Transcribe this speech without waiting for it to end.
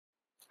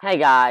Hey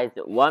guys,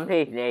 One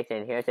Piece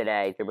Nation here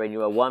today to bring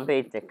you a One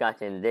Piece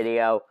discussion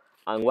video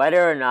on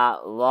whether or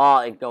not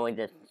Law is going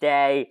to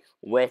stay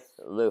with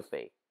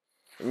Luffy.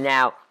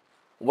 Now,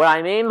 what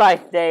I mean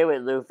by stay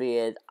with Luffy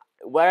is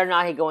whether or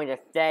not he's going to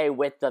stay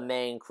with the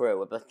main crew,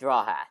 with the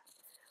Straw Hats.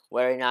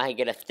 Whether or not he's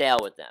going to sail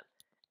with them.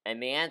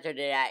 And the answer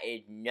to that is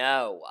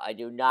no. I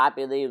do not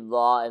believe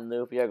Law and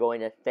Luffy are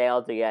going to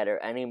sail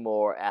together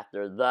anymore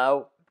after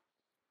though.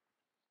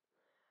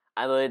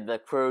 I believe the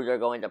crews are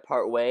going to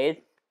part ways.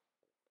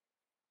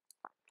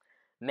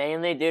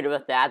 Mainly due to the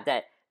fact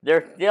that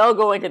they're still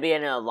going to be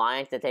in an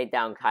alliance to take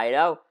down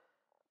Kaido,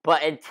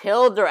 but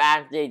until they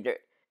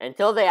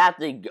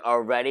actually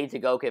are ready to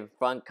go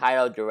confront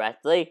Kaido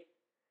directly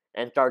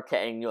and start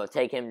to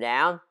take him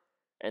down,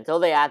 until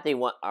they actually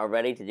are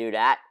ready to do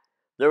that,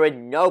 there is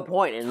no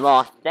point in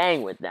Law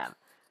staying with them.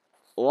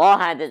 Law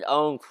has his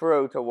own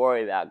crew to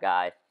worry about,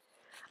 guys.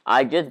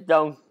 I just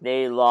don't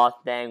see Law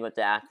staying with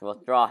the actual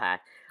Straw Hat.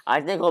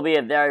 I think he'll be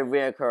a very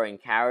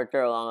reoccurring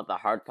character along with the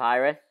Heart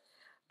Pirates.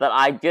 But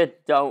I just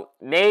don't.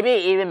 Maybe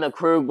even the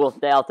crew will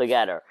sail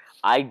together.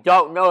 I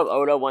don't know if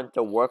Oda wants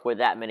to work with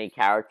that many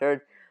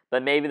characters,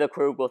 but maybe the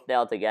crew will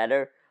sail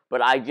together.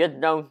 But I just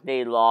don't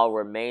see Law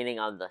remaining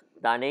on the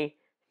Sunny,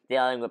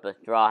 sailing with the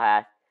Straw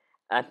Hat,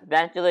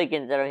 especially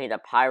considering he's a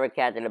pirate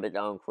captain of his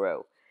own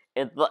crew.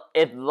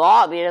 If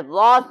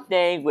Law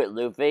staying with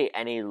Luffy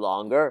any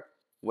longer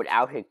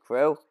without his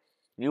crew,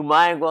 you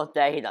might as well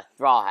say he's a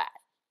Straw Hat.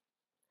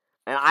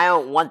 And I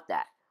don't want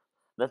that.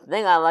 The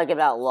thing I like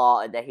about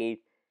Law is that he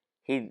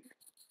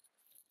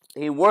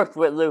works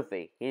with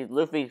Luffy. He's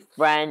Luffy's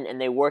friend,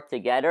 and they work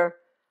together.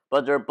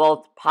 But they're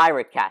both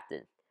pirate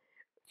captains.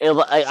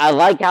 I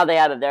like how they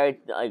have a very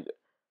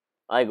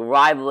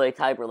rivalry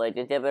type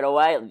relationship in a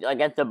way.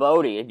 Against the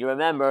Bodhi, if you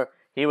remember,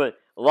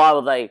 Law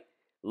was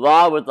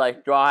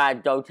like, Straw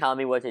Hat, don't tell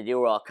me what to do,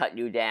 or I'll cut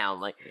you down.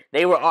 Like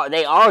they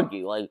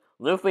argue. Like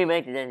Luffy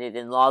makes a decision,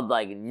 and Law's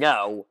like,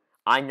 no,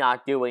 I'm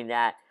not doing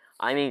that.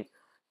 I mean,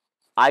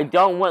 I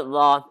don't want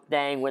Law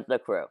staying with the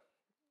crew.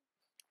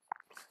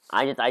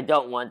 I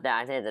don't want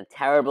that. I think it's a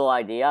terrible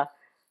idea.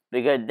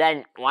 Because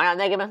then, why not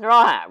make him a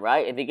Straw Hat,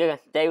 right? If you're gonna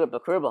stay with the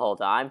crew the whole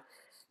time,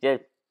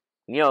 just,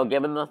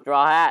 give him a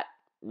Straw Hat,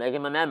 make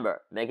him a member,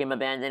 make him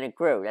abandon the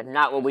crew. That's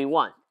not what we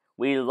want.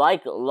 We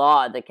like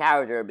Law as a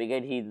character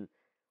because he's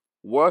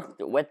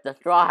worked with the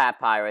Straw Hat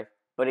Pirates,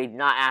 but he's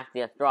not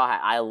actually a Straw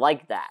Hat. I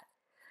like that.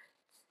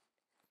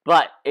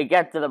 But it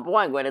gets to the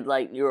point when it's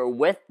like, you're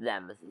with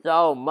them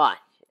so much.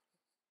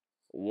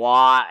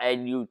 Why,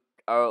 and you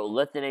are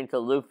listening to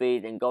Luffy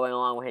and going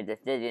along with his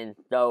decisions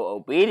so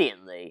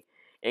obediently,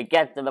 it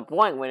gets to the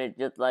point when it's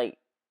just like,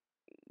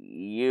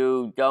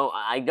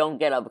 I don't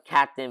get a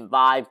captain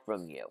vibe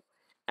from you.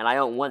 And I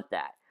don't want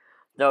that.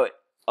 So,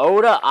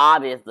 Oda,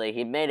 obviously,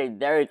 he made it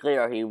very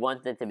clear, he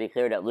wants it to be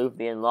clear that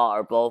Luffy and Law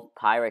are both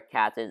pirate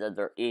captains of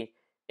their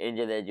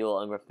individual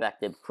and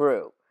respective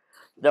crew.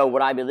 So,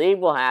 what I believe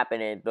will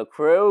happen is the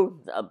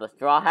crew of the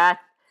Straw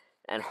Hats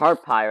and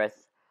Heart Pirates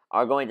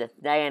are going to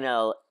stay in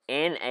a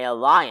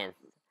alliance.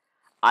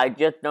 I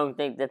just don't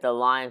think this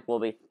alliance will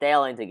be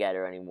sailing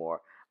together anymore.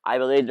 I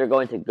believe they're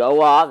going to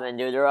go off and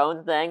do their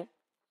own thing.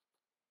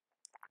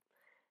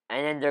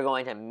 And then they're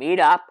going to meet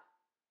up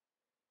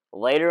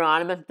later on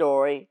in the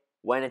story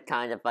when it's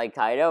time to fight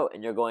Kaido.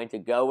 And they're going to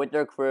go with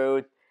their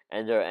crews.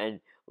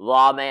 And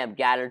Law may have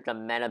gathered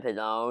some men of his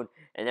own.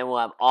 And then we'll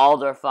have all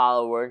their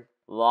followers.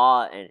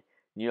 Law and,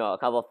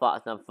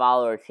 some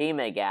followers he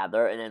may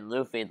gather. And then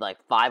Luffy's like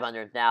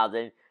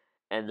 500,000.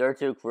 And their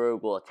two crew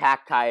will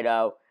attack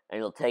Kaido. And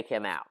he'll take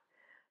him out.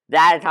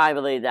 That is how I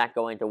believe that's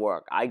going to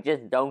work. I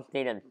just don't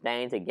see them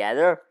staying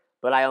together,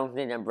 but I don't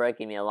see them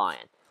breaking the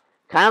alliance.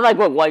 Kind of like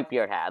what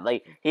Whitebeard had.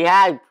 Like, he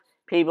had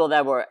people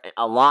that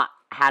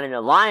had an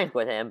alliance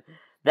with him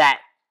that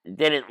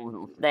didn't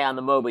stay on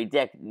the Moby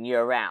Dick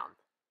year round.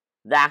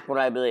 That's what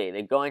I believe.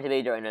 They're going to be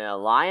in an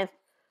alliance,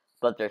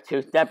 but they're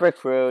two separate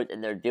crews,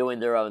 and they're doing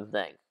their own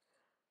thing.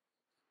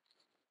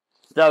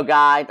 So,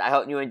 guys, I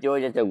hope you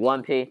enjoyed this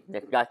One Piece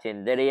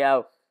discussion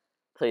video.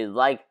 Please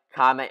like,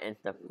 comment, and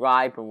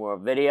subscribe for more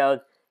videos.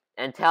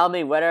 And tell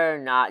me whether or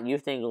not you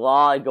think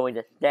Law is going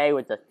to stay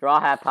with the Straw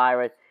Hat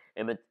Pirates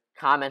in the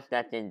comment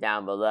section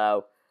down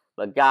below.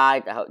 But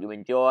guys, I hope you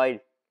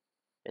enjoyed.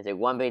 This is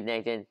One Piece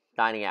Nation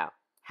signing out.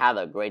 Have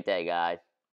a great day, guys.